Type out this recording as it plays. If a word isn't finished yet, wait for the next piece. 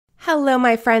Hello,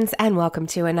 my friends, and welcome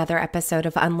to another episode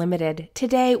of Unlimited.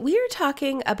 Today, we are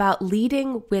talking about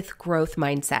leading with growth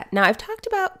mindset. Now, I've talked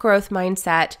about growth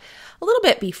mindset a little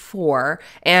bit before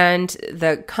and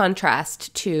the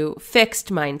contrast to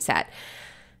fixed mindset.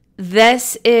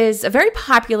 This is a very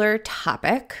popular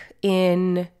topic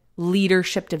in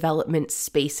leadership development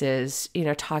spaces,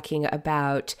 talking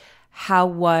about how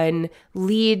one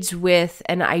leads with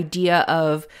an idea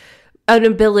of an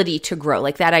ability to grow,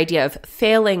 like that idea of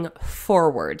failing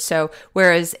forward. So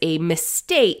whereas a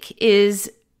mistake is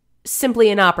simply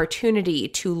an opportunity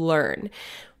to learn,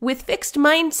 with fixed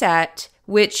mindset,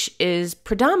 which is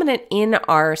predominant in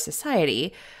our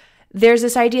society, there's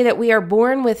this idea that we are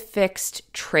born with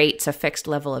fixed traits, a fixed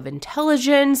level of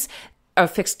intelligence, a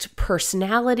fixed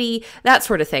personality, that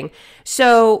sort of thing.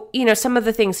 So, some of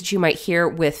the things that you might hear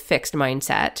with fixed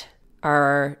mindset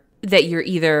are that you're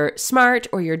either smart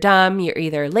or you're dumb, you're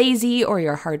either lazy or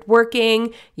you're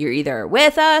hardworking, you're either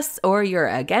with us or you're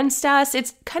against us.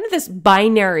 It's kind of this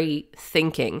binary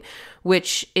thinking,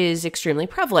 which is extremely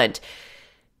prevalent.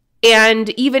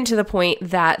 And even to the point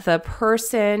that the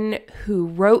person who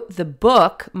wrote the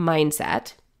book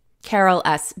Mindset, Carol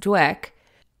S. Dweck,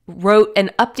 wrote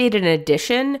an updated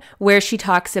edition where she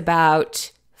talks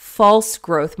about false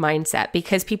growth mindset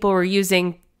because people were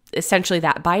using essentially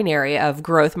that binary of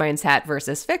growth mindset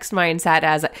versus fixed mindset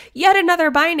as yet another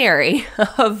binary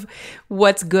of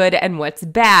what's good and what's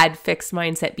bad, fixed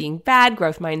mindset being bad,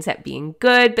 growth mindset being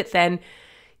good, but then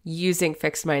using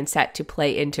fixed mindset to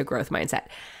play into growth mindset.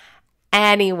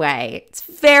 Anyway, it's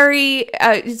very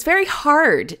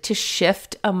hard to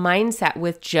shift a mindset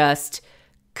with just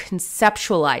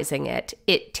conceptualizing it.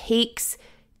 It takes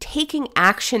taking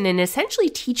action and essentially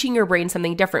teaching your brain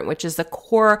something different, which is the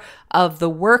core of the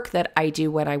work that I do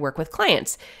when I work with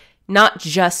clients. Not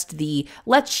just the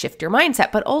let's shift your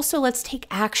mindset, but also let's take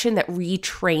action that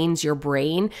retrains your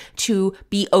brain to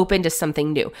be open to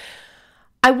something new.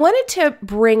 I wanted to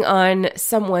bring on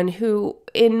someone who,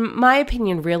 in my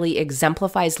opinion, really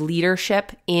exemplifies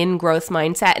leadership in growth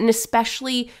mindset, and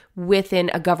especially within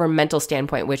a governmental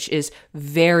standpoint, which is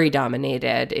very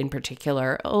dominated in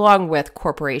particular, along with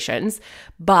corporations,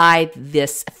 by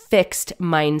this fixed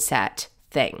mindset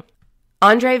thing.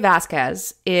 Andre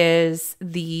Vasquez is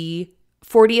the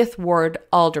 40th Ward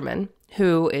alderman,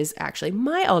 who is actually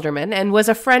my alderman and was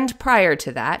a friend prior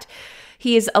to that.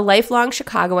 He is a lifelong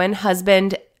Chicagoan,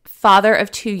 husband, father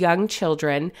of 2 young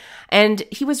children, and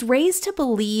he was raised to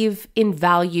believe in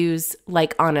values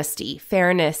like honesty,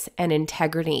 fairness, and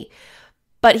integrity.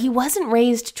 But he wasn't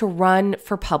raised to run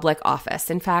for public office.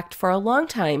 In fact, for a long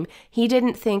time, he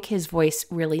didn't think his voice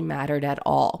really mattered at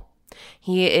all.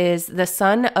 He is the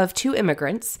son of 2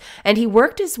 immigrants, and he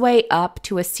worked his way up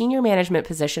to a senior management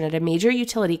position at a major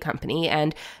utility company,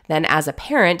 and then as a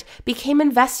parent, became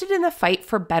invested in the fight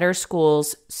for better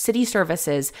schools, city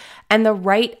services, and the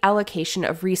right allocation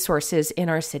of resources in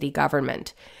our city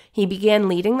government. He began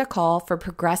leading the call for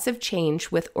progressive change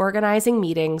with organizing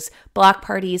meetings, block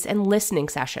parties, and listening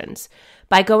sessions.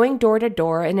 By going door to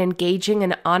door and engaging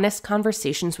in honest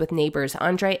conversations with neighbors,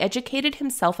 Andre educated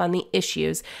himself on the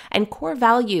issues and core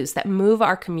values that move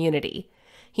our community.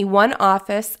 He won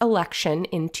office election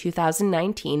in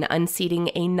 2019, unseating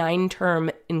a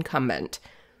 9-term incumbent.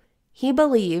 He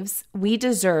believes we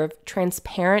deserve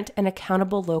transparent and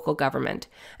accountable local government,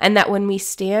 and that when we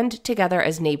stand together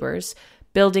as neighbors,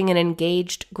 building an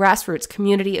engaged grassroots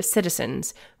community of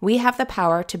citizens, we have the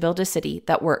power to build a city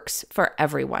that works for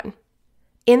everyone.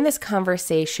 In this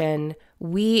conversation,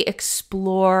 we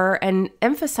explore and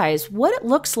emphasize what it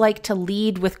looks like to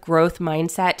lead with growth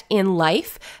mindset in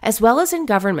life as well as in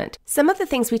government. Some of the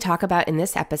things we talk about in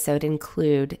this episode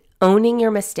include owning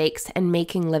your mistakes and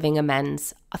making living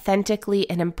amends, authentically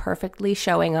and imperfectly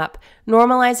showing up,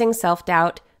 normalizing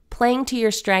self-doubt, playing to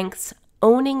your strengths,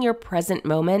 owning your present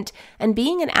moment, and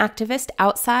being an activist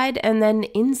outside and then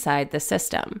inside the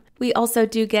system. We also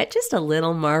do get just a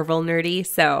little Marvel nerdy,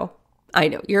 so I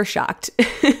know you're shocked,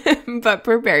 but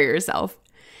prepare yourself.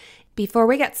 Before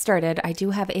we get started, I do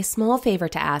have a small favor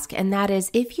to ask, and that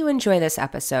is if you enjoy this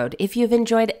episode, if you've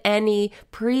enjoyed any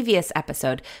previous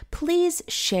episode, please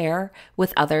share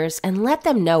with others and let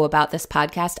them know about this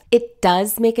podcast. It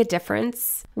does make a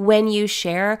difference when you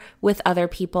share with other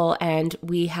people and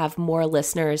we have more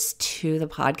listeners to the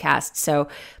podcast. So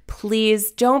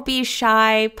please don't be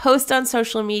shy. Post on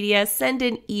social media, send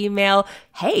an email,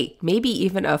 hey, maybe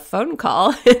even a phone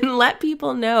call, and let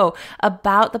people know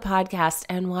about the podcast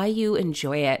and why you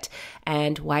enjoy it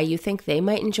and why you think they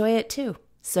might enjoy it too.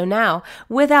 So now,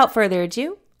 without further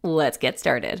ado, let's get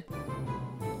started.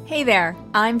 Hey there,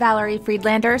 I'm Valerie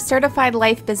Friedlander, Certified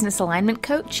Life Business Alignment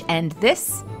Coach, and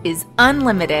this is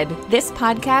Unlimited. This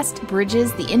podcast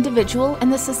bridges the individual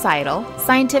and the societal,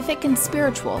 scientific and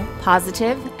spiritual,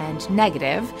 positive and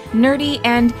negative, nerdy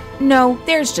and no,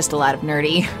 there's just a lot of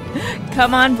nerdy.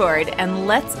 Come on board and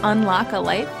let's unlock a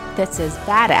life that's as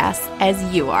badass as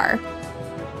you are.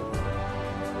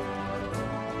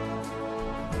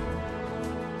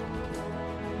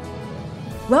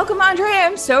 Welcome, Andre.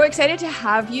 I'm so excited to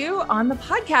have you on the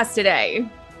podcast today.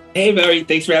 Hey, Valerie.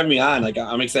 Thanks for having me on.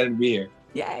 I'm excited to be here.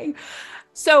 Yay.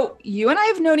 So you and I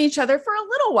have known each other for a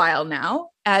little while now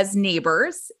as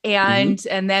neighbors and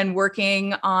then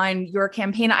working on your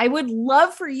campaign. I would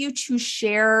love for you to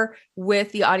share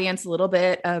with the audience a little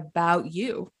bit about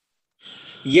you.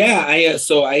 Yeah,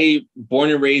 I born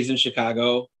and raised in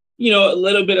Chicago, a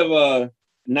little bit of a,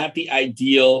 not the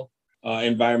ideal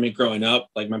environment growing up.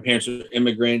 Like my parents were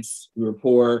immigrants, we were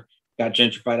poor, got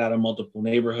gentrified out of multiple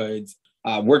neighborhoods,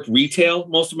 worked retail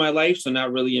most of my life. So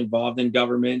not really involved in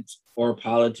government or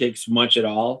politics much at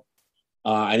all.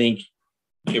 I think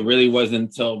it really wasn't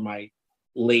until my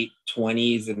late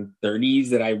 20s and 30s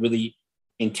that I really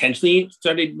intentionally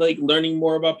started learning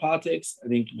more about politics. I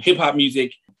think hip hop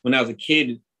music when I was a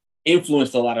kid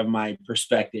influenced a lot of my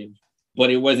perspective, but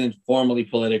it wasn't formally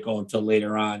political until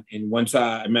later on. And once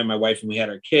I met my wife and we had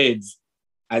our kids,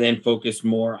 I then focused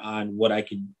more on what I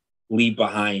could leave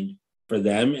behind for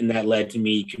them. And that led to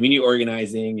me community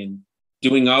organizing and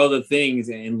doing all of the things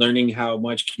and learning how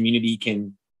much community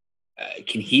can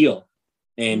heal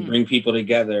and bring people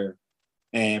together.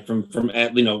 And from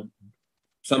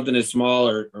something as small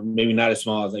or maybe not as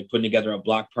small as putting together a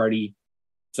block party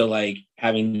to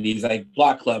having these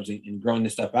block clubs and growing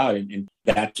this stuff out. And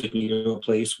that took me to a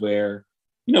place where,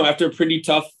 after a pretty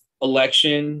tough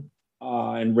election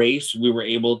and race, we were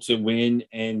able to win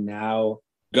and now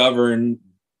govern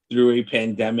through a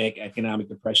pandemic, economic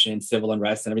depression, civil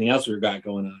unrest, and everything else we've got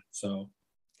going on. So,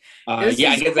 I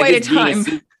guess quite a time.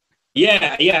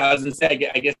 I was gonna say,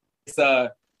 I guess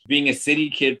being a city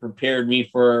kid prepared me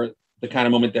for the kind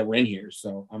of moment that we're in here.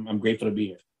 So I'm grateful to be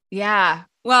here. Yeah.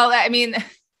 Well, I mean,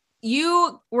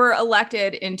 you were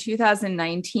elected in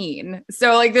 2019.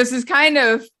 So this is kind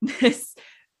of this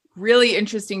really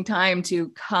interesting time to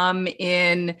come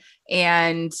in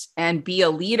and be a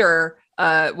leader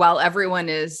while everyone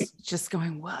is just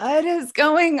going, what is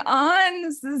going on?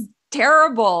 This is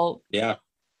terrible. Yeah.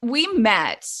 We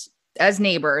met as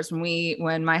neighbors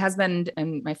when my husband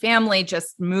and my family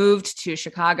just moved to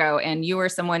Chicago, and you were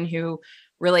someone who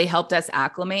really helped us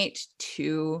acclimate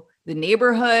to the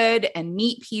neighborhood and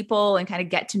meet people and kind of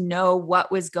get to know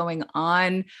what was going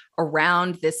on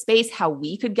around this space, how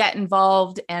we could get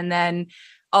involved, and then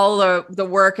all the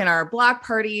work in our block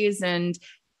parties. And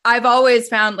I've always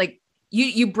found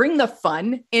you bring the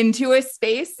fun into a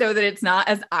space so that it's not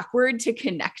as awkward to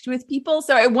connect with people.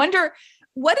 So I wonder,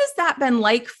 what has that been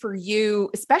like for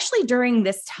you, especially during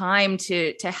this time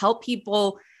to help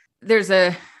people?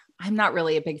 I'm not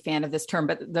really a big fan of this term,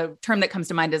 but the term that comes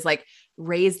to mind is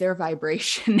raise their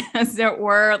vibration, as it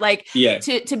were,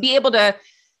 to be able to,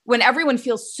 when everyone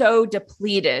feels so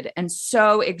depleted and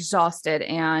so exhausted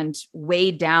and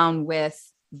weighed down with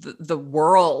the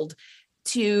world,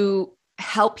 to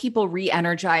help people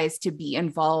re-energize, to be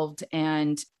involved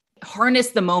and harness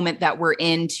the moment that we're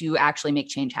in to actually make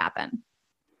change happen.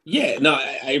 Yeah, no,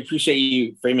 I appreciate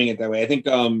you framing it that way. I think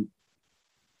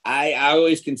I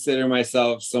always consider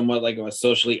myself somewhat like a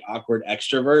socially awkward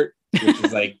extrovert, which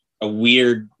is a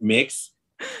weird mix.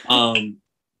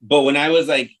 But when I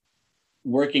was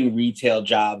working retail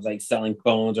jobs, selling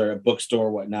phones or a bookstore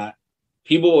or whatnot,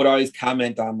 people would always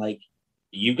comment on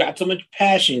you've got so much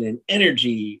passion and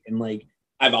energy. And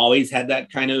I've always had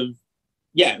that kind of,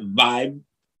 vibe,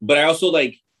 but I also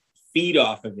feed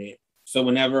off of it. So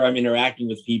whenever I'm interacting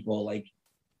with people,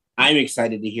 I'm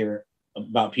excited to hear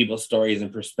about people's stories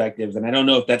and perspectives. And I don't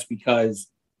know if that's because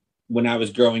when I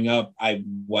was growing up, I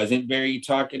wasn't very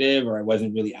talkative or I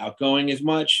wasn't really outgoing as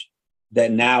much,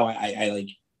 that now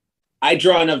I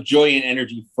draw enough joy and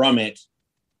energy from it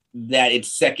that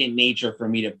it's second nature for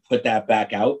me to put that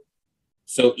back out.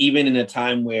 So even in a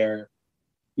time where,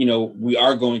 we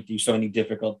are going through so many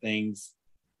difficult things,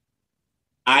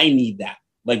 I need that.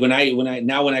 When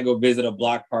I go visit a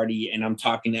block party and I'm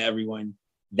talking to everyone,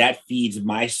 that feeds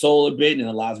my soul a bit and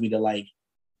allows me to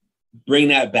bring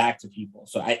that back to people.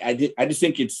 So I just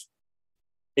think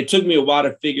it took me a while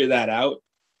to figure that out.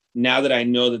 Now that I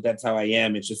know that that's how I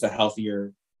am, it's just a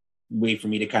healthier way for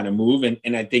me to kind of move.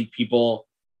 And I think people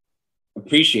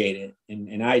appreciate it.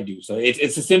 And I do. So it's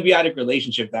a symbiotic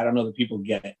relationship that I don't know that people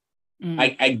get.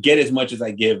 I get as much as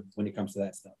I give when it comes to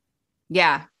that stuff.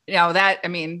 Yeah. I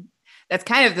mean, that's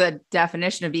kind of the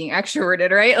definition of being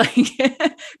extroverted, right?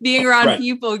 Like being around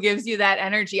people gives you that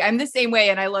energy. I'm the same way.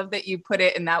 And I love that you put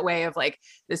it in that way of like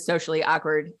the socially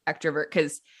awkward extrovert,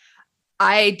 because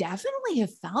I definitely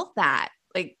have felt that.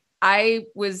 Like I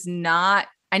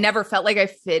never felt like I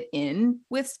fit in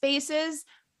with spaces,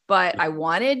 but I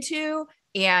wanted to.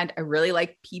 And I really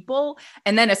like people.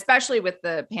 And then especially with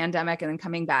the pandemic and then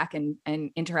coming back and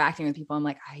interacting with people, I'm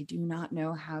like, I do not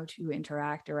know how to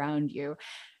interact around you.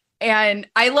 And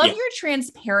I love your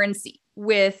transparency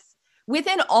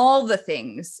within all the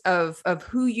things of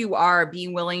who you are,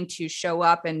 being willing to show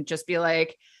up and just be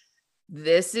like,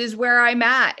 this is where I'm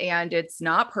at and it's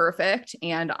not perfect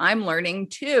and I'm learning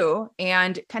too,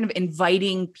 and kind of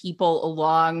inviting people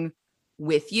along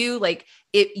with you. Like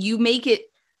you make it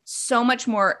so much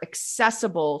more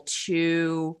accessible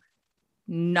to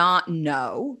not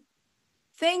know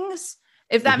things,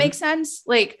 if that makes sense.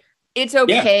 Like it's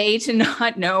okay to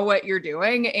not know what you're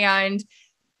doing and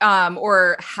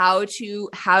or how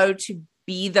to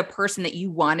be the person that you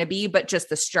want to be, but just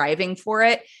the striving for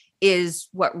it is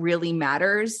what really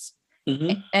matters.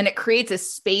 And it creates a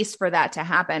space for that to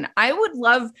happen. I would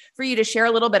love for you to share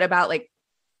a little bit about like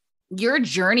your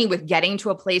journey with getting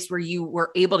to a place where you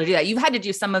were able to do that. You've had to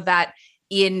do some of that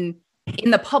in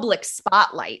the public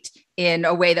spotlight in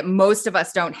a way that most of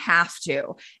us don't have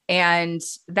to. And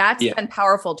that's been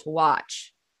powerful to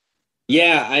watch.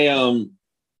 Yeah.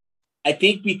 I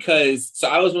think because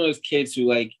I was one of those kids who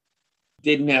like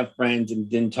didn't have friends and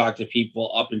didn't talk to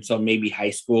people up until maybe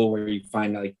high school, where you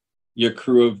find like your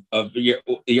crew of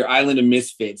your island of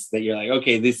misfits that you're like,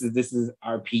 okay, this is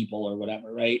our people or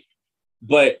whatever. Right.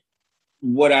 But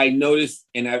what I noticed,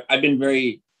 and I've been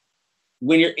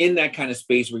when you're in that kind of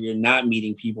space where you're not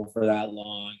meeting people for that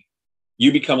long,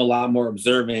 you become a lot more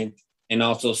observant and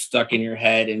also stuck in your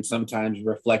head and sometimes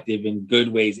reflective in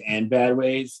good ways and bad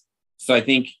ways. So I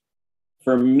think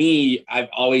for me, I've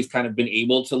always kind of been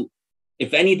able to,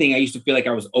 if anything, I used to feel like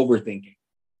I was overthinking.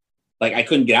 Like I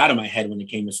couldn't get out of my head when it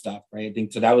came to stuff, right? I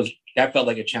think so that felt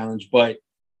like a challenge, but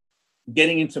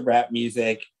getting into rap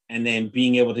music and then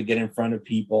being able to get in front of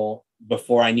people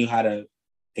before I knew how to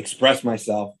express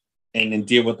myself and then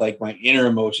deal with like my inner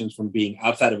emotions from being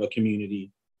outside of a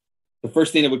community, the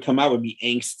first thing that would come out would be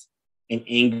angst and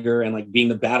anger, and like being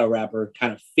the battle rapper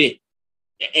kind of fit.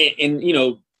 And you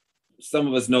know, some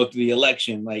of us know through the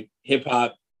election, like hip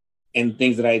hop and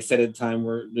things that I had said at the time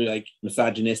were like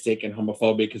misogynistic and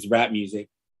homophobic, because rap music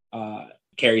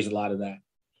carries a lot of that.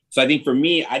 So I think for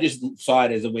me, I just saw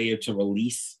it as a way to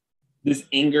release this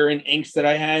anger and angst that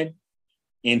I had.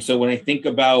 And so when I think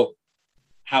about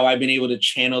how I've been able to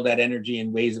channel that energy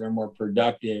in ways that are more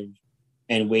productive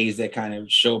and ways that kind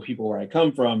of show people where I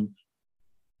come from,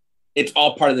 it's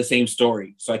all part of the same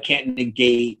story. So I can't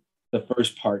negate the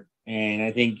first part. And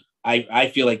I think I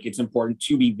feel like it's important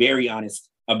to be very honest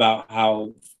about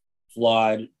how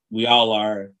flawed we all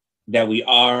are, that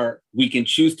we can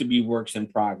choose to be works in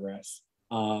progress.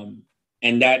 And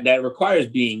that requires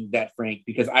being that frank,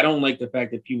 because I don't like the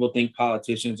fact that people think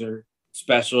politicians are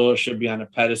special or should be on a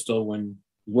pedestal when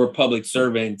we're public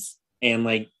servants and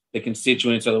like the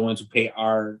constituents are the ones who pay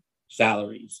our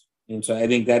salaries. And so I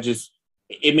think that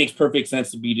it makes perfect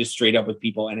sense to be just straight up with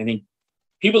people. And I think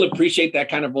people appreciate that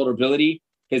kind of vulnerability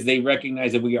because they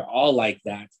recognize that we are all like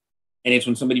that. And it's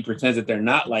when somebody pretends that they're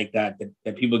not like that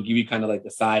people give you kind of like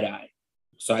the side eye.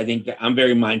 So I think that I'm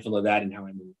very mindful of that in how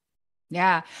I move.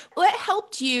 Yeah. Well, it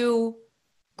helped you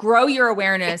grow your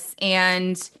awareness.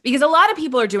 And because a lot of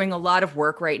people are doing a lot of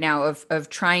work right now of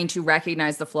trying to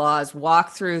recognize the flaws,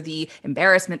 walk through the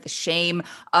embarrassment, the shame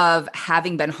of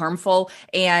having been harmful,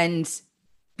 and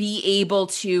be able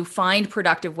to find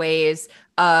productive ways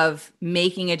of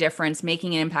making a difference,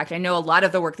 making an impact. I know a lot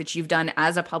of the work that you've done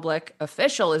as a public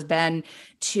official has been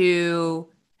to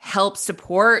help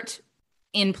support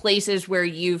in places where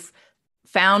you've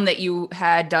found that you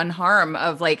had done harm,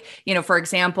 of like, you know, for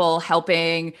example,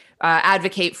 helping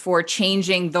advocate for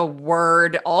changing the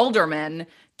word alderman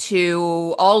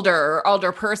to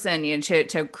alderperson, you know,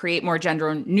 to create more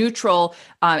gender neutral,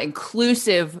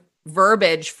 inclusive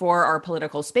verbiage for our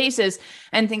political spaces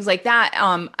and things like that.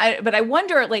 But I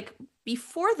wonder, like,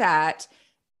 before that,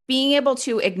 being able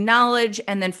to acknowledge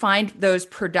and then find those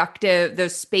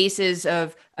spaces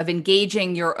of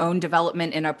engaging your own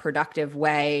development in a productive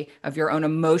way, of your own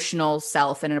emotional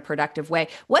self in a productive way.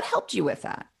 What helped you with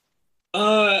that?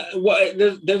 Well,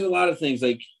 there's a lot of things.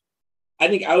 Like, I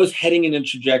think I was heading in a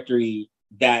trajectory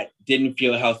that didn't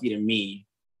feel healthy to me,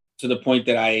 to the point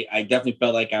that I definitely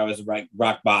felt like I was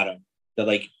rock bottom. That,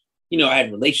 like, you know, I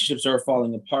had relationships that were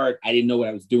falling apart. I didn't know what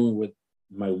I was doing with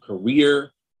my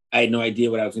career. I had no idea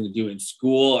what I was going to do in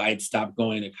school. I'd stopped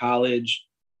going to college.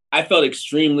 I felt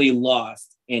extremely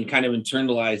lost and kind of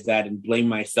internalized that and blamed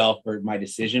myself for my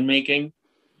decision making.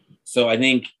 So I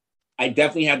think I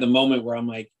definitely had the moment where I'm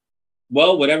like,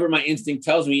 well, whatever my instinct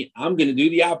tells me, I'm going to do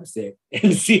the opposite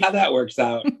and see how that works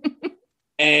out.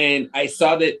 And I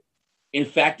saw that, in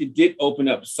fact, it did open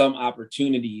up some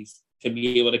opportunities to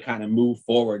be able to kind of move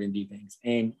forward and do things.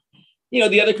 And,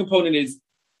 the other component is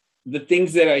the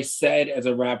things that I said as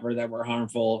a rapper that were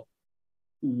harmful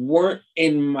weren't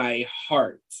in my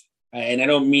heart. And I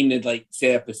don't mean to like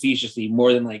say that facetiously,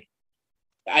 more than like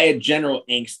I had general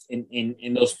angst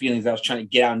in those feelings I was trying to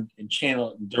get out and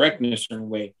channel and direct in a certain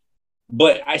way.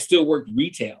 But I still worked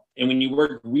retail. And when you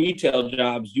work retail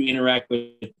jobs, you interact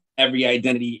with every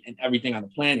identity and everything on the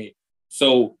planet.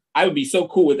 So I would be so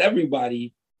cool with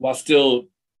everybody while still,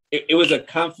 it was a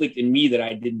conflict in me that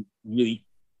I didn't really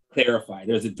clarify.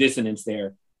 There was a dissonance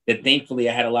there that thankfully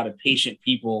I had a lot of patient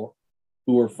people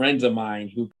who were friends of mine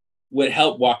who would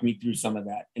help walk me through some of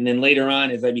that. And then later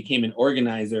on, as I became an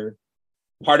organizer,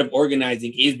 part of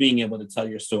organizing is being able to tell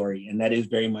your story. And that is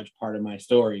very much part of my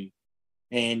story.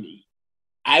 And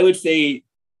I would say,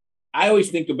 I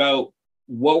always think about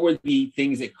what were the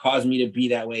things that caused me to be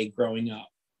that way growing up?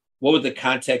 What was the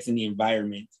context and the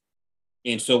environment?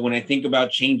 And so when I think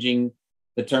about changing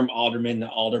the term alderman, the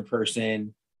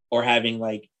alderperson, or having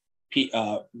like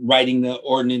writing the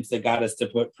ordinance that got us to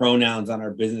put pronouns on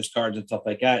our business cards and stuff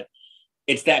like that,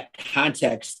 it's that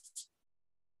context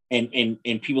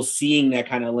and people seeing that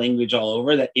kind of language all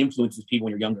over that influences people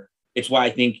when you're younger. It's why I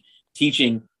think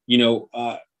teaching,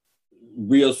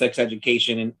 real sex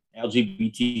education and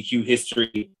LGBTQ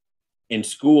history in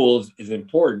schools is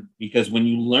important, because when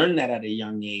you learn that at a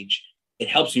young age, it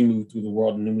helps you move through the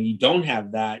world. And then when you don't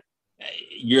have that,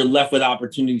 you're left with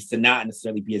opportunities to not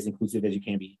necessarily be as inclusive as you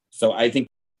can be. So I think,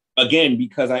 again,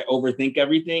 because I overthink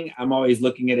everything, I'm always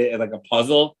looking at it as like a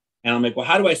puzzle. And I'm like, well,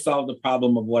 how do I solve the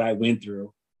problem of what I went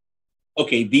through?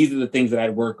 Okay, these are the things that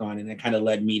I'd work on. And that kind of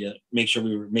led me to make sure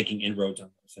we were making inroads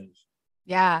on those things.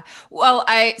 Yeah. Well,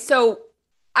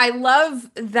 I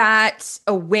love that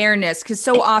awareness, because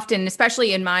so often,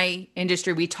 especially in my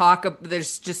industry,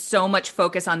 there's just so much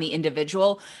focus on the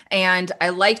individual. And I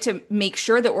like to make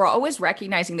sure that we're always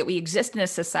recognizing that we exist in a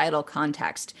societal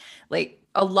context. Like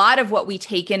a lot of what we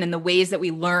take in and the ways that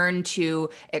we learn to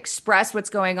express what's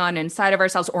going on inside of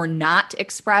ourselves or not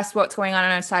express what's going on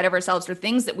inside of ourselves are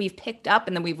things that we've picked up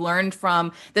and that we've learned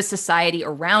from the society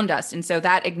around us. And so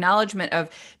that acknowledgement of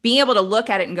being able to look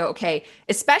at it and go, okay,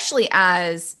 especially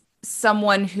as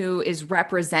someone who is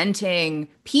representing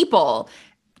people,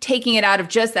 taking it out of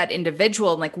just that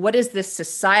individual, like what is this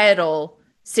societal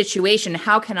situation?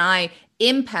 How can I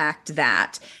impact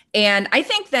that? And I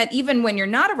think that even when you're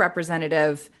not a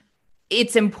representative,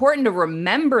 it's important to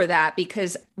remember that,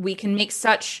 because we can make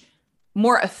such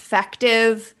more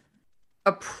effective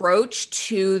approach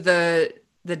to the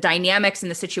dynamics and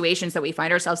the situations that we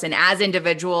find ourselves in as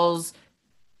individuals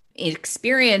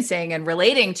experiencing and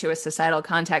relating to a societal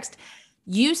context.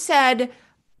 You said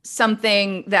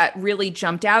something that really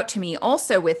jumped out to me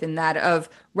also within that of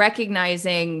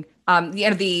recognizing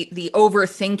the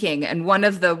overthinking. And one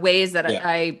of the ways that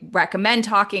I recommend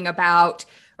talking about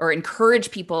or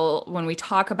encourage people when we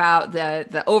talk about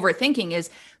the overthinking is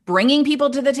bringing people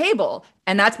to the table.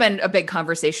 And that's been a big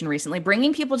conversation recently,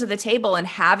 bringing people to the table and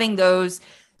having those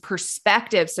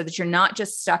perspectives so that you're not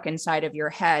just stuck inside of your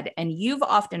head. And you've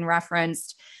often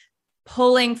referenced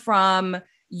pulling from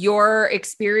your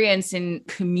experience in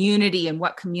community and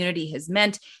what community has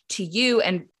meant to you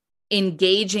and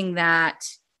engaging that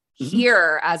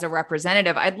here as a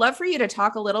representative. I'd love for you to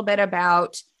talk a little bit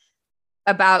about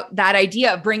that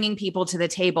idea of bringing people to the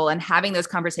table and having those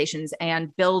conversations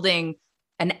and building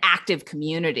an active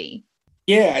community.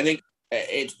 Yeah, I think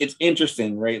it's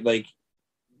interesting, right? Like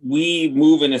we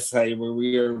move in a society where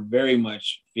we are very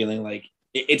much feeling like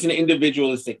it's an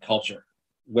individualistic culture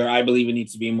where I believe it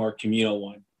needs to be a more communal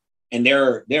one. And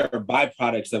there are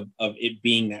byproducts of it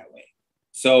being that way.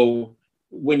 So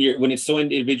when it's so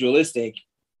individualistic,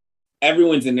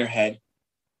 everyone's in their head,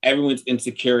 everyone's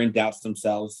insecure and doubts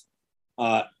themselves.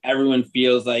 Everyone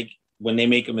feels like when they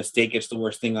make a mistake, it's the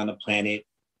worst thing on the planet.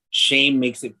 Shame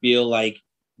makes it feel like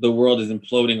the world is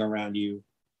imploding around you.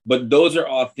 But those are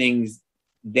all things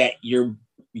that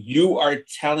you are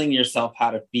telling yourself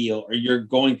how to feel, or you're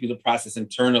going through the process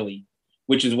internally,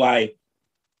 which is why,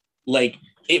 like,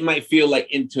 it might feel like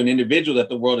to an individual that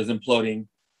the world is imploding,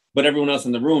 but everyone else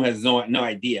in the room has no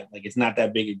idea. Like, it's not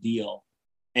that big a deal.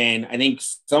 And I think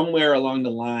somewhere along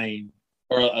the line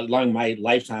or along my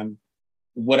lifetime,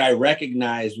 what I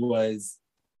recognized was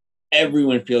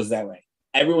everyone feels that way.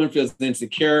 everyone feels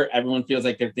insecure. Everyone feels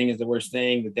like their thing is the worst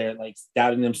thing, that they're like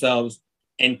doubting themselves.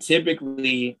 And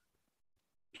typically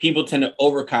people tend to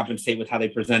overcompensate with how they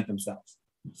present themselves.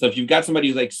 So if you've got somebody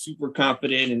who's like super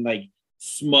confident and like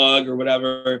smug or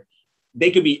whatever,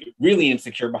 they could be really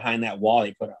insecure behind that wall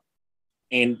they put up.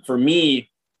 And for me,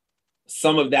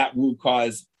 some of that root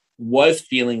cause was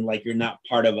feeling like you're not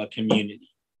part of a community.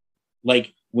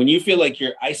 Like when you feel like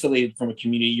you're isolated from a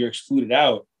community, you're excluded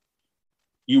out,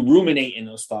 you ruminate in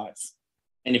those thoughts.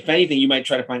 And if anything, you might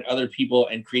try to find other people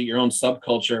and create your own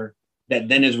subculture that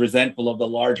then is resentful of the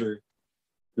larger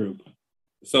group.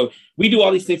 So we do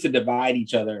all these things to divide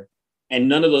each other, and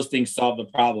none of those things solve the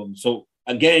problem. So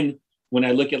again, when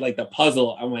I look at like the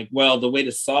puzzle, I'm like, well, the way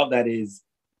to solve that is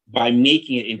by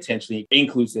making it intentionally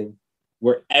inclusive,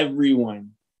 where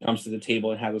everyone comes to the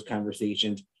table and have those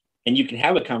conversations. And you can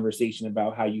have a conversation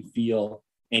about how you feel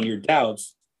and your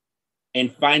doubts,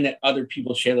 and find that other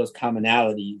people share those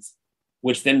commonalities,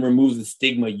 which then removes the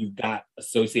stigma you've got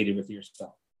associated with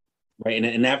yourself. Right.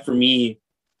 And that for me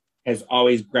has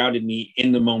always grounded me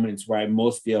in the moments where I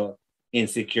most feel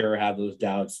insecure or have those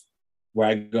doubts, where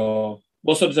I go,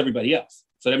 well, so does everybody else.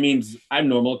 So that means I'm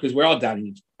normal because we're all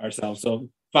doubting ourselves. So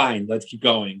fine, let's keep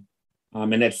going.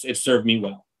 And it's served me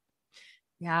well.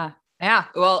 Yeah. Yeah.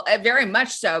 Well, very much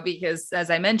so, because as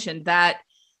I mentioned, that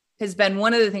has been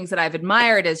one of the things that I've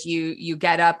admired as you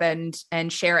get up and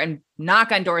share and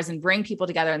knock on doors and bring people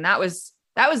together. And that was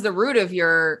the root of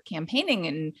your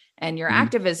campaigning and your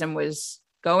activism, was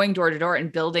going door to door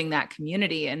and building that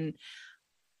community. And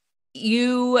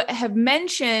you have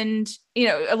mentioned,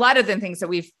 a lot of the things that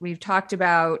we've talked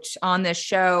about on this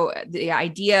show, the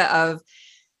idea of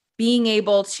being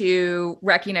able to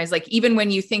recognize, like, even when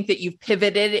you think that you've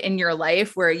pivoted in your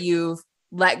life, where you've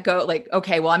let go, like,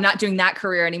 okay, well, I'm not doing that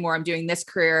career anymore, I'm doing this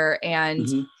career. And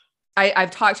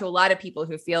I've talked to a lot of people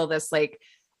who feel this, like,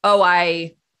 oh,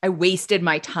 I wasted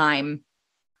my time.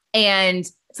 And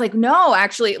it's like, no,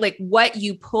 actually, like, what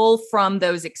you pull from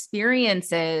those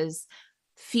experiences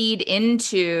feed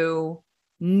into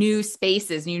new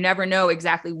spaces, and you never know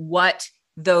exactly what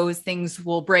those things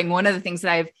will bring. One of the things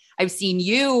that I've seen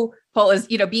you pull is,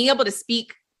 being able to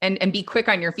speak and be quick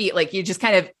on your feet. Like, you just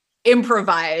kind of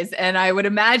improvise. And I would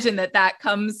imagine that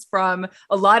comes from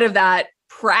a lot of that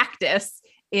practice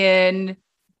in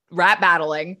rap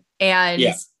battling, and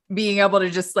being able to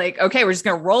just like, okay, we're just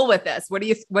going to roll with this. What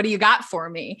do you got for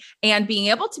me? And being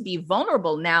able to be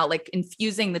vulnerable now, like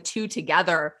infusing the two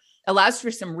together, allows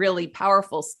for some really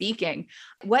powerful speaking.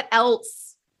 What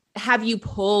else have you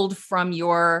pulled from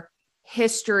your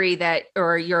history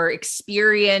or your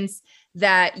experience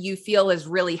that you feel has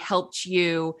really helped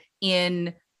you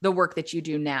in the work that you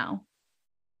do now?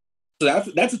 So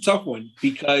that's a tough one,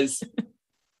 because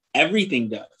everything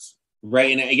does,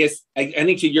 right? And I guess I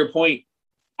think to your point,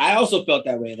 I also felt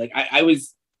that way. Like I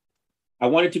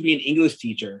wanted to be an English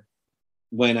teacher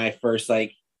when I first,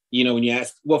 like, when you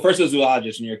ask, well, first it was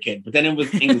zoologist when you're a kid, but then it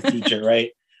was English teacher,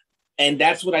 right? And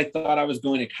that's what I thought I was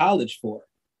going to college for.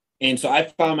 And so I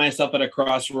found myself at a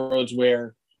crossroads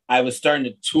where I was starting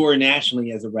to tour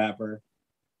nationally as a rapper,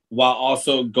 while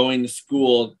also going to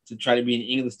school to try to be an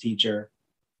English teacher,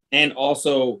 and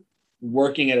also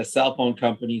working at a cell phone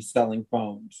company selling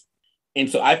phones. And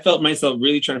so I felt myself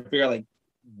really trying to figure out, like,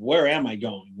 where am I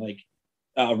going? Like,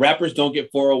 rappers don't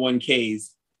get 401ks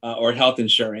or health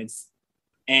insurance.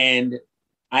 And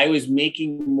I was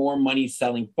making more money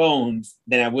selling phones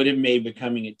than I would have made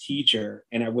becoming a teacher.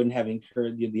 And I wouldn't have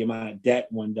incurred the amount of debt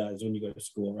one does when you go to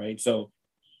school, right? So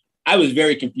I was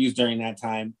very confused during that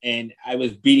time, and I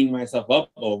was beating myself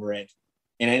up over it.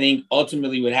 And I think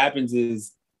ultimately what happens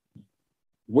is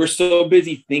we're so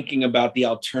busy thinking about the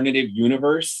alternative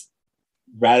universe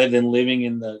rather than living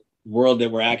in the world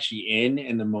that we're actually in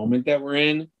and the moment that we're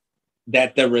in,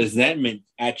 that the resentment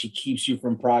actually keeps you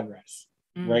from progress,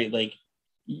 right? Like,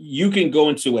 you can go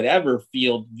into whatever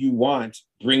field you want,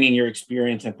 bringing your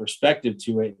experience and perspective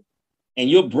to it, and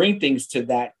you'll bring things to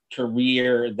that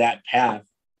career, that path,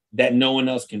 that no one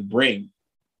else can bring.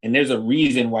 And there's a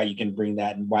reason why you can bring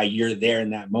that and why you're there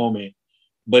in that moment.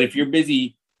 But if you're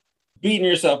busy beating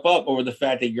yourself up over the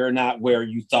fact that you're not where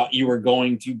you thought you were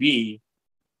going to be,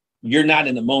 you're not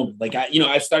in the moment. Like,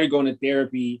 I started going to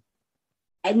therapy.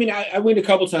 I mean, I went a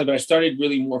couple times, but I started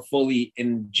really more fully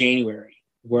in January,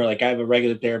 where, like, I have a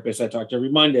regular therapist I talk to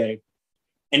every Monday.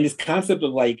 And this concept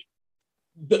of, like,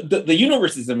 the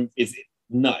universe is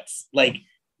nuts. Like,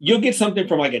 you'll get something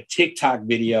from, like, a TikTok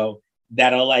video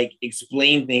that'll, like,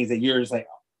 explain things that you're just like,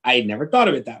 oh, I had never thought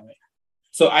of it that way.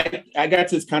 So I got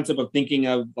to this concept of thinking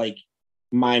of, like,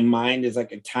 my mind is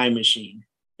like a time machine.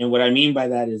 And what I mean by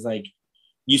that is, like,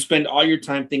 you spend all your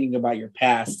time thinking about your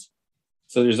past.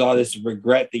 So there's all this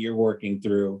regret that you're working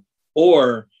through,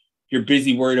 or you're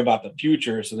busy worried about the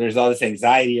future. So there's all this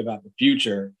anxiety about the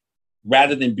future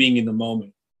rather than being in the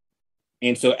moment.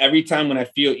 And so every time when I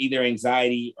feel either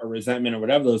anxiety or resentment or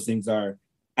whatever those things are,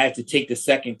 I have to take the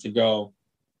second to go,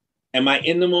 am I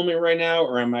in the moment right now?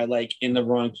 Or am I like in the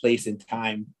wrong place in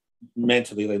time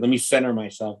mentally? Like, let me center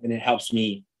myself. And it helps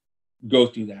me go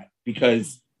through that.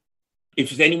 Because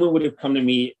if anyone would have come to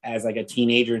me as like a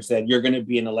teenager and said, you're going to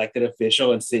be an elected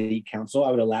official in city council,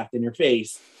 I would have laughed in your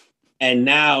face. And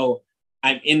now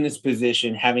I'm in this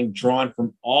position, having drawn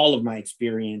from all of my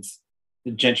experience,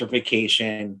 the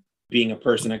gentrification, being a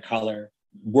person of color,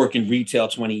 work in retail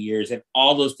 20 years, and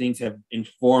all those things have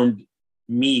informed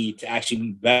me to actually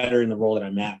be better in the role that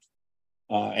I'm at.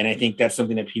 And I think that's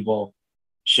something that people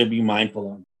should be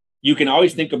mindful of. You can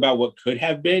always think about what could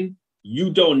have been. You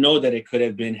don't know that it could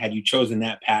have been had you chosen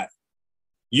that path.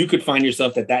 You could find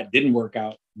yourself that didn't work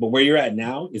out, but where you're at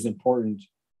now is important.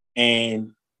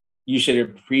 And you should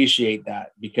appreciate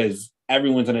that, because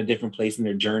everyone's on a different place in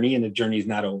their journey, and the journey is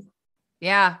not over.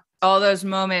 Yeah. All those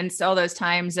moments, all those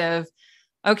times of,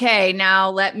 okay,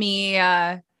 now let me,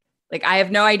 I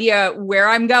have no idea where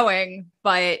I'm going,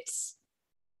 but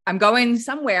I'm going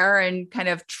somewhere, and kind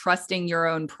of trusting your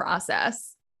own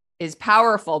process is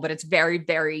powerful, but it's very,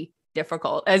 very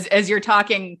difficult as you're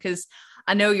talking, because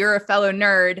I know you're a fellow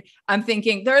nerd. I'm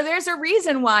thinking there's a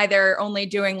reason why they're only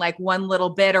doing like one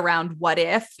little bit around what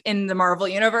if in the Marvel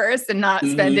universe, and not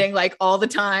spending like all the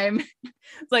time,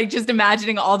 like just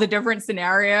imagining all the different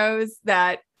scenarios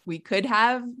that we could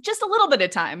have just a little bit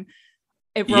of time.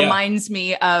 It reminds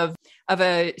me of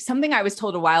something I was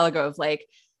told a while ago of like,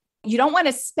 you don't want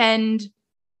to spend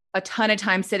a ton of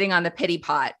time sitting on the pity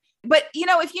pot, but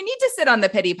if you need to sit on the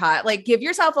pity pot, like give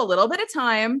yourself a little bit of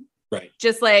time. Right.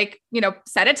 Just like,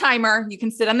 set a timer. You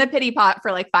can sit on the pity pot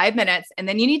for like 5 minutes, and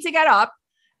then you need to get up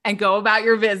and go about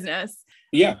your business.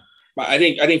 Yeah. I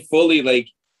think fully, like,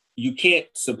 you can't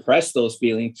suppress those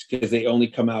feelings because they only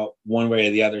come out one way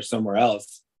or the other somewhere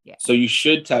else. Yeah. So you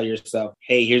should tell yourself,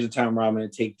 hey, here's a time where I'm going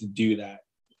to take to do that.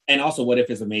 And also, What If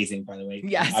is amazing, by the way.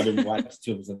 Yes. I've been watching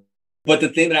 2 episodes. But the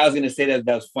thing that I was going to say that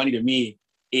was funny to me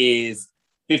is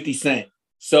 50 Cent.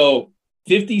 So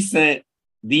 50 Cent,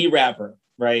 the rapper,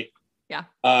 right?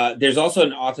 Yeah. There's also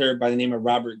an author by the name of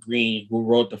Robert Greene who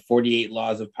wrote the 48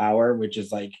 Laws of Power, which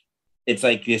is like, it's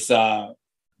like this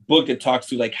book that talks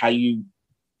to like how you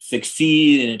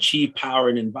succeed and achieve power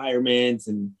in environments.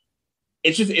 And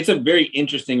it's a very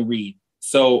interesting read.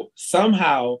 So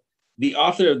somehow the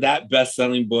author of that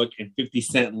best-selling book and 50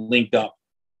 Cent linked up,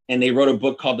 and they wrote a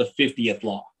book called The 50th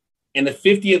Law. And the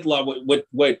 50th Law,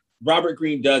 what Robert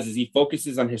Greene does is he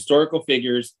focuses on historical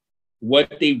figures,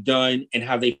 what they've done, and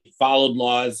how they followed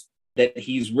laws that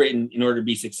he's written in order to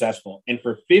be successful. And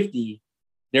for 50,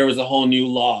 there was a whole new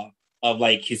law of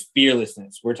like his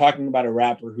fearlessness. We're talking about a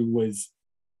rapper who was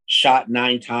shot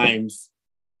 9 times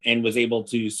and was able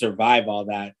to survive all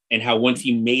that. And how once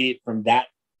he made it from that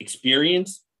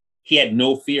experience, he had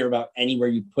no fear about anywhere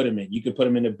you put him in. You could put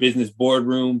him in a business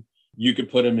boardroom. You could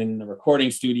put him in a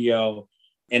recording studio.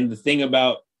 And the thing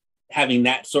about having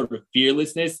that sort of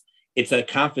fearlessness, it's a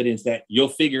confidence that you'll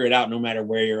figure it out no matter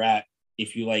where you're at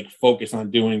if you like focus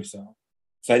on doing so.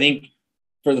 So I think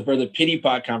for the pity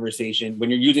pot conversation, when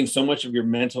you're using so much of your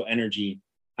mental energy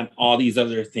on all these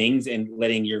other things and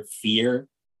letting your fear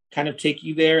kind of take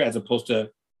you there, as opposed to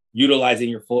utilizing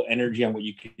your full energy on what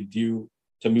you could do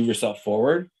to move yourself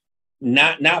forward,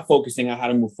 not focusing on how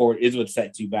to move forward is what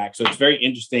sets you back. So it's very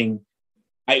interesting.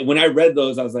 When I read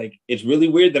those, I was like, it's really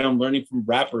weird that I'm learning from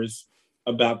rappers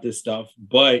about this stuff,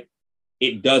 but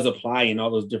it does apply in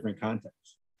all those different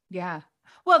contexts. Yeah.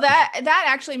 Well, that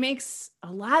actually makes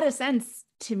a lot of sense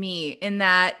to me, in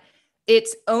that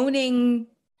it's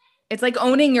like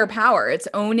owning your power. It's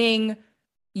owning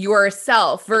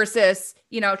yourself versus,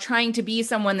 trying to be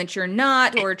someone that you're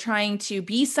not, or trying to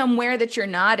be somewhere that you're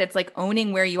not. It's like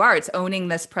owning where you are. It's owning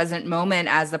this present moment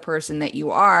as the person that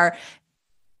you are,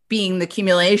 being the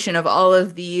accumulation of all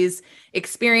of these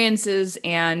experiences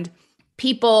and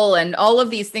people and all of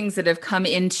these things that have come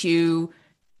into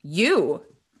you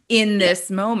in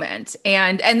this moment.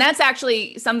 And that's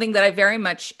actually something that I very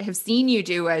much have seen you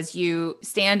do as you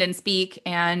stand and speak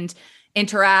and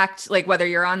interact, like whether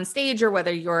you're on stage or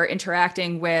whether you're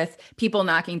interacting with people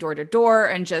knocking door to door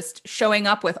and just showing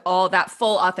up with all that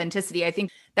full authenticity. I think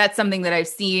that's something that I've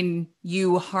seen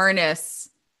you harness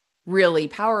really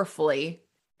powerfully.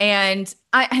 And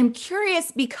I'm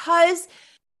curious, because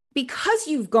because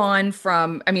you've gone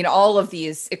from, I mean, all of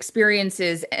these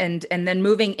experiences and then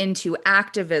moving into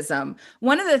activism,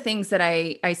 one of the things that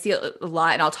I see a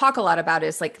lot and I'll talk a lot about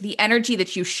is like the energy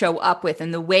that you show up with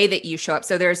and the way that you show up.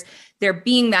 So there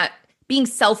being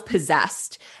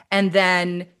self-possessed and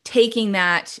then taking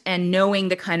that and knowing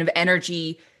the kind of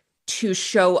energy to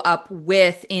show up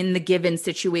with in the given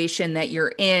situation that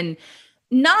you're in,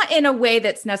 not in a way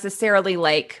that's necessarily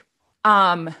like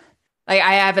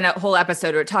I have a whole episode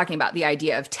where we're talking about the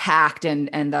idea of tact and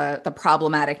the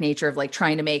problematic nature of like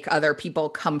trying to make other people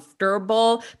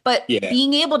comfortable, but Yeah.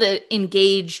 being able to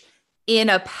engage in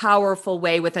a powerful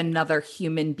way with another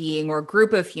human being or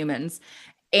group of humans.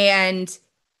 And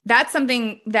that's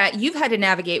something that you've had to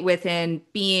navigate within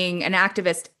being an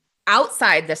activist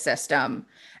outside the system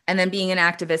and then being an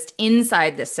activist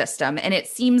inside the system. And it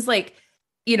seems like,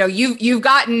 you've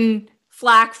gotten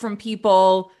flack from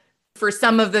people for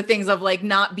some of the things of like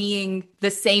not being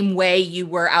the same way you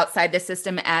were outside the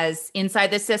system as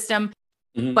inside the system.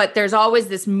 Mm-hmm. But there's always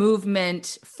this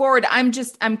movement forward. I'm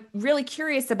really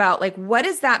curious about like, what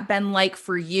has that been like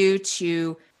for you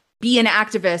to be an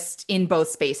activist in both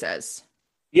spaces?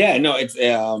 Yeah, no,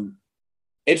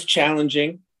 it's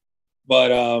challenging,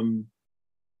 but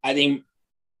I think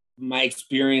my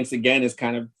experience again has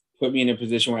kind of put me in a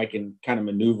position where I can kind of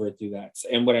maneuver through that.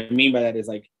 And what I mean by that is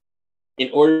like, in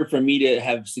order for me to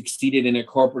have succeeded in a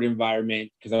corporate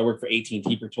environment, because I worked for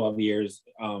AT&T for 12 years,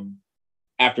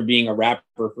 after being a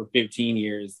rapper for 15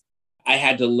 years, I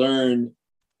had to learn,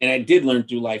 and I did learn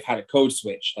through life, how to code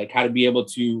switch, like how to be able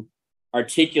to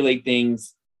articulate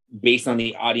things based on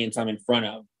the audience I'm in front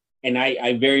of. And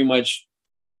I very much,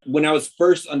 when I was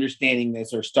first understanding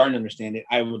this or starting to understand it,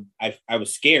 I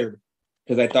was scared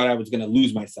because I thought I was going to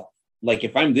lose myself. Like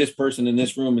if I'm this person in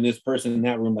this room and this person in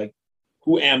that room, like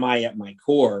who am I at my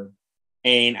core?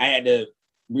 And I had to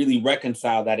really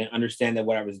reconcile that and understand that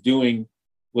what I was doing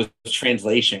was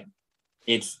translation.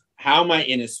 It's how am I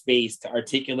in a space to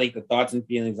articulate the thoughts and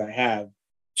feelings I have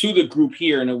to the group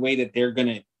here in a way that they're going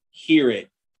to hear it.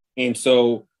 And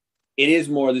so it is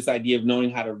more this idea of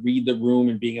knowing how to read the room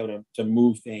and being able to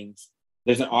move things.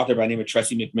 There's an author by the name of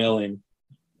Tressie McMillan.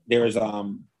 There was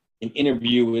an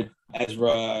interview with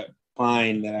Ezra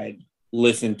Klein that I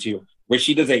listened to, where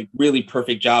she does a really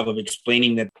perfect job of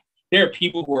explaining that there are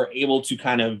people who are able to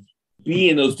kind of be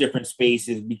in those different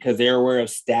spaces because they're aware of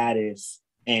status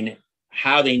and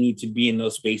how they need to be in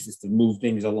those spaces to move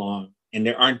things along. And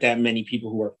there aren't that many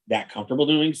people who are that comfortable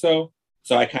doing so.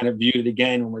 So I kind of viewed it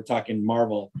again when we're talking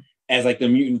Marvel as like the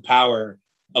mutant power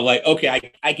of like,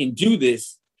 okay, I can do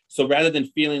this. So rather than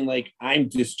feeling like I'm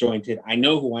disjointed, I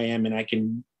know who I am and I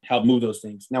can help move those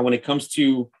things. Now, when it comes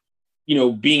to,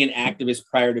 being an activist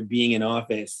prior to being in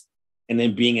office and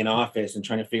then being in office and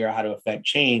trying to figure out how to affect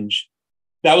change,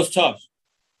 that was tough.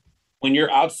 When you're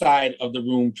outside of the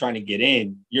room trying to get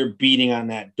in, you're beating on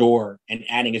that door and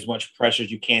adding as much pressure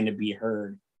as you can to be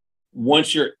heard.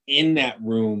 Once you're in that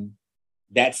room,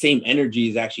 that same energy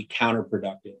is actually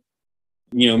counterproductive.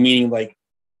 Meaning like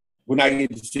when I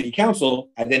get to city council,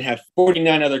 I then have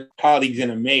 49 other colleagues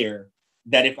and a mayor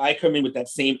that if I come in with that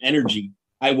same energy,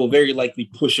 I will very likely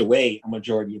push away a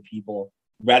majority of people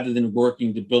rather than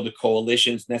working to build the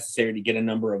coalitions necessary to get a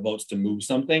number of votes to move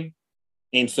something.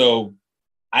 And so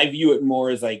I view it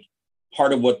more as like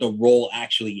part of what the role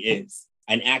actually is.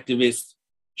 An activist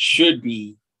should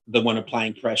be the one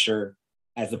applying pressure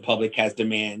as the public has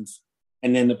demands.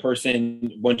 And then the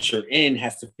person, once you're in,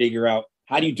 has to figure out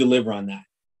how do you deliver on that?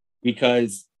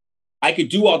 Because I could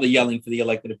do all the yelling for the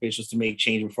elected officials to make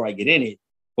change before I get in it.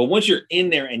 But once you're in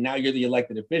there and now you're the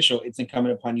elected official, it's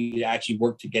incumbent upon you to actually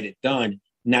work to get it done,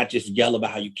 not just yell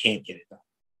about how you can't get it done.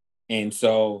 And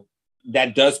so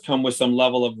that does come with some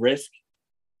level of risk.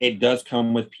 It does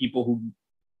come with people who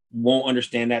won't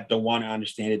understand that, don't want to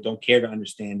understand it, don't care to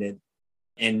understand it.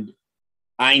 And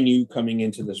I knew coming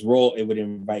into this role, it would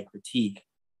invite critique.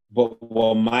 But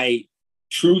what my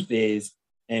truth is,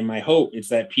 and my hope is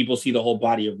that people see the whole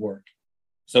body of work.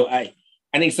 So I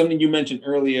think something you mentioned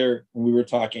earlier when we were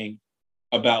talking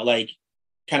about like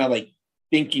kind of like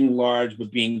thinking large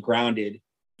but being grounded.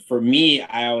 For me,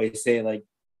 I always say like,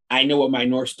 I know what my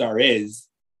North Star is,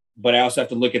 but I also have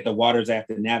to look at the waters I have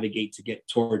to navigate to get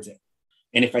towards it.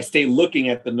 And if I stay looking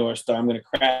at the North Star, I'm going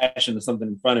to crash into something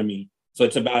in front of me. So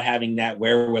it's about having that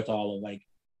wherewithal of like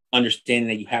understanding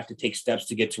that you have to take steps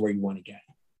to get to where you want to get.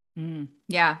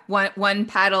 Yeah. One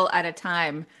paddle at a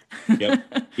time.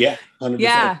 Yep. Yeah. 100%.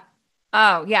 Yeah.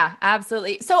 Oh, yeah,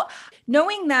 absolutely. So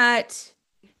knowing that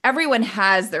everyone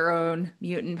has their own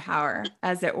mutant power,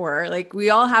 as it were, like we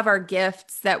all have our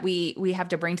gifts that we have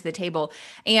to bring to the table,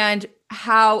 and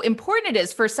how important it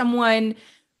is for someone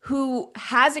who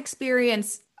has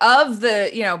experience of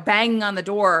the, banging on the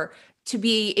door to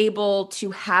be able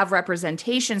to have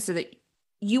representation so that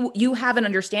you have an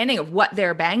understanding of what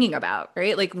they're banging about,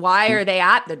 right? Like, why are they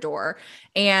at the door?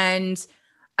 And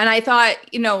I thought,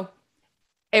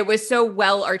 it was so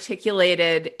well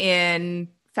articulated in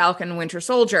Falcon Winter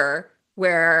Soldier,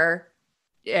 where,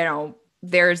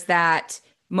 there's that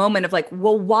moment of like,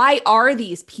 well, why are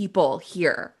these people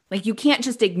here? Like, you can't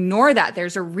just ignore that.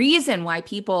 There's a reason why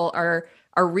people are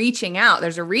reaching out.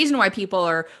 There's a reason why people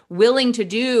are willing to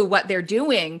do what they're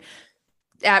doing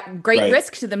at great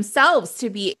risk to themselves to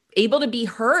be able to be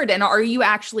heard. And are you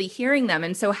actually hearing them?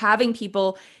 And so having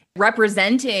people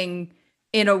representing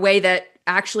in a way that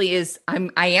actually is,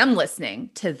 I am listening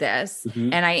to this,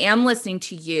 and I am listening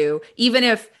to you, even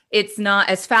if it's not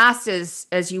as fast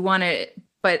as you want it,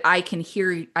 but I can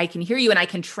hear you and I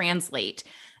can translate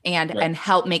and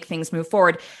help make things move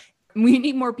forward. We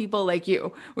need more people like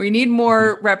you. We need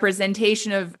more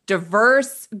representation of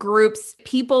diverse groups,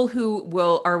 people who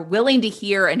are willing to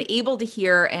hear and able to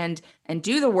hear and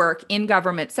do the work in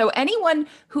government. So anyone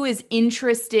who is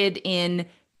interested in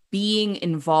being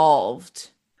involved,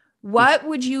 what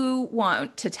would you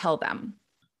want to tell them?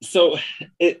 So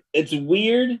it's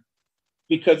weird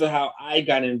because of how I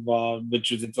got involved,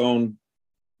 which was its own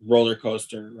roller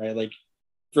coaster, right? Like,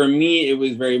 for me, it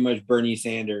was very much Bernie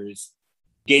Sanders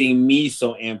getting me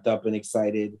so amped up and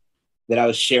excited that I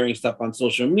was sharing stuff on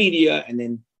social media, and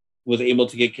then was able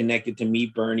to get connected to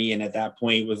meet Bernie. And at that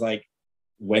point was like,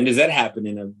 when does that happen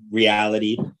in a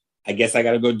reality? I guess I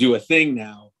got to go do a thing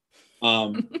now.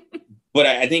 But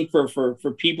I think for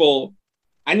people,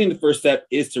 I think the first step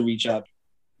is to reach out to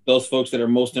those folks that are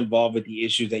most involved with the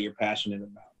issues that you're passionate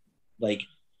about. Like,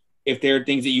 if there are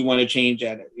things that you want to change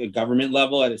at a government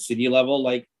level, at a city level,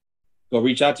 like, go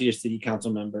reach out to your city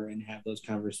council member and have those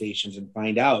conversations and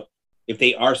find out if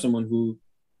they are someone who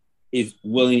is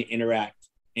willing to interact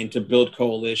and to build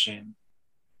coalition.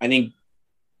 I think,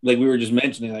 like we were just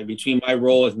mentioning, like, between my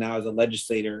role as now as a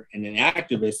legislator and an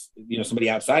activist, somebody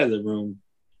outside of the room,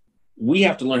 we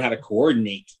have to learn how to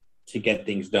coordinate to get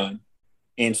things done.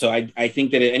 And so I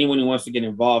think that anyone who wants to get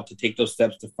involved, to take those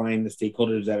steps to find the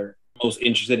stakeholders that are most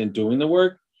interested in doing the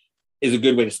work, is a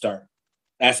good way to start.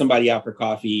 Ask somebody out for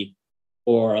coffee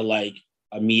or like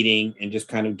a meeting and just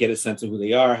kind of get a sense of who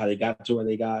they are, how they got to where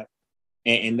they got.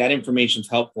 And that information is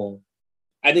helpful.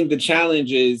 I think the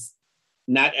challenge is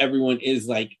not everyone is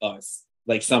like us,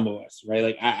 like some of us, right?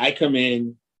 Like, I come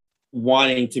in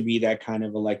wanting to be that kind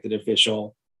of elected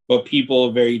official, but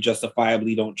people very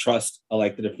justifiably don't trust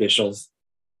elected officials.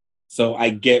 So I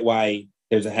get why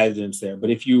there's a hesitance there. But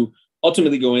if you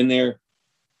ultimately go in there,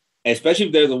 especially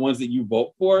if they're the ones that you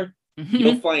vote for,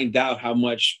 you'll find out how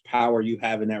much power you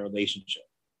have in that relationship.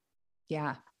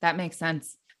 Yeah, that makes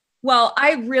sense. Well,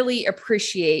 I really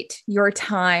appreciate your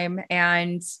time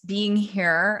and being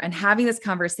here and having this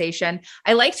conversation.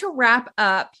 I like to wrap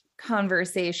up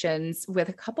conversations with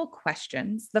a couple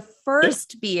questions. The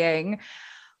first being,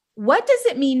 what does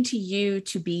it mean to you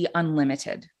to be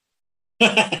unlimited?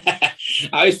 I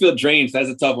always feel drained. So that's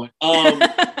a tough one.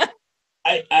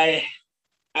 I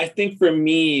think for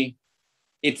me,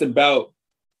 it's about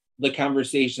the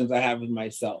conversations I have with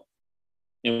myself.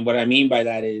 And what I mean by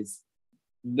that is,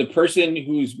 the person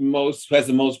who has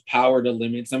the most power to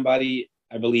limit somebody,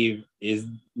 I believe, is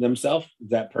themselves,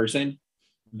 that person.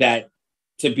 That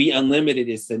to be unlimited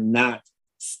is to not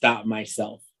stop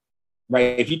myself,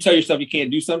 right? If you tell yourself you can't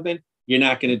do something, you're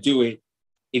not going to do it.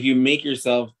 If you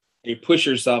push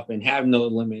yourself and have no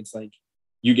limits, like,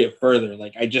 you get further.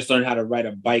 Like, I just learned how to ride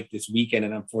a bike this weekend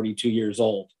and I'm 42 years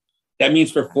old. That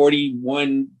means for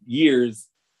 41 years,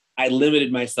 I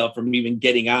limited myself from even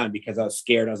getting on because I was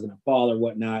scared I was going to fall or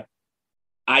whatnot.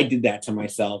 I did that to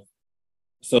myself.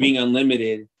 So being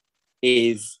unlimited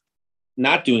is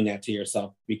not doing that to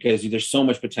yourself, because there's so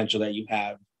much potential that you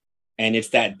have. And it's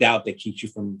that doubt that keeps you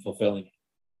from fulfilling it.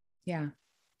 Yeah.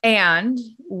 And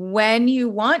when you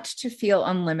want to feel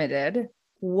unlimited,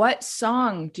 what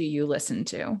song do you listen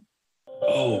to?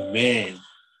 Oh, man.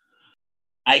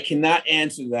 I cannot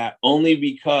answer that, only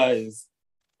because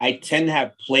I tend to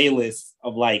have playlists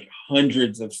of like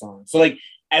hundreds of songs. So like,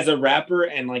 as a rapper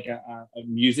and like a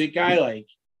music guy, like,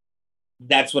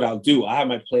 that's what I'll do. I have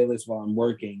my playlist while I'm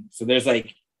working. So there's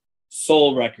like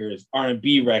soul records,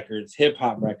 R&B records, hip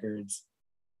hop records.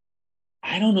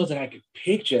 I don't know that I could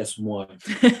pick just one.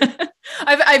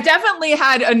 I've definitely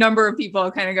had a number of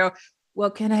people kind of go, well,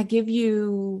 can I give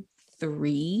you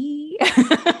 3?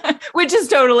 Which is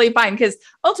totally fine, because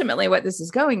ultimately what this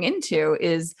is going into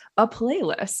is a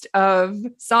playlist of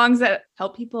songs that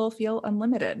help people feel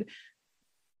unlimited.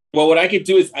 Well, what I could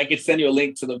do is I could send you a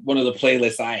link to one of the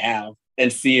playlists I have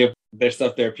and see if there's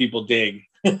stuff there people dig.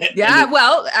 Yeah,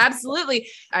 well, absolutely.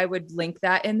 I would link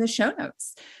that in the show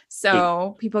notes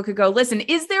so people could go listen.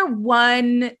 Is there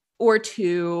one or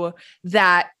two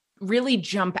that really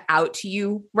jump out to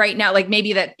you right now? Like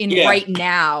maybe that right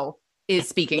now is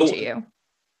speaking to you?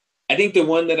 I think the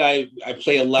one that I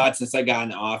play a lot since I got in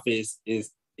the office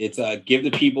is it's Give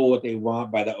the People What They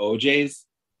Want by the OJs.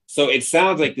 So it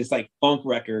sounds like this like funk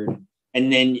record.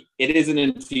 And then it isn't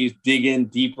until you dig in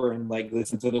deeper and like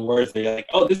listen to the words that you're like,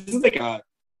 oh, this is like a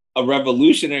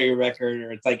revolutionary record,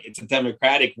 or it's a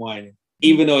democratic one,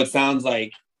 even though it sounds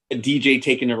like a DJ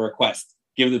taking a request,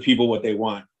 give the people what they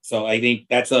want. So I think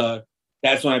that's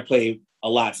when I play a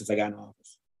lot since I got in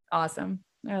office. Awesome.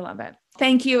 I love it.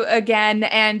 Thank you again.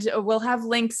 And we'll have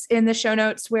links in the show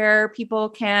notes where people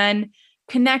can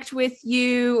connect with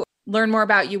you, learn more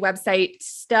about you, website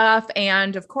stuff,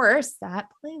 and of course, that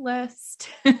playlist.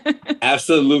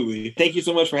 Absolutely. Thank you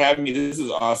so much for having me. This is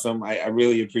awesome. I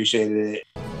really appreciated it.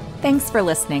 Thanks for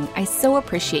listening. I so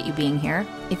appreciate you being here.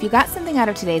 If you got something out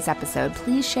of today's episode,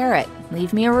 please share it.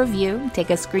 Leave me a review, take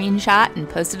a screenshot, and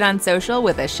post it on social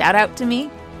with a shout out to me.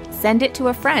 Send it to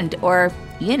a friend or,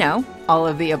 all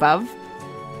of the above.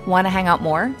 Want to hang out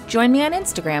more? Join me on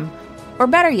Instagram. Or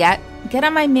better yet, get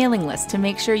on my mailing list to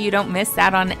make sure you don't miss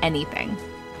out on anything.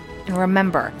 And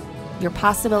remember, your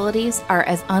possibilities are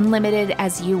as unlimited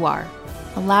as you are.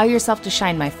 Allow yourself to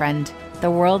shine, my friend.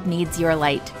 The world needs your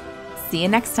light. See you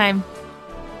next time.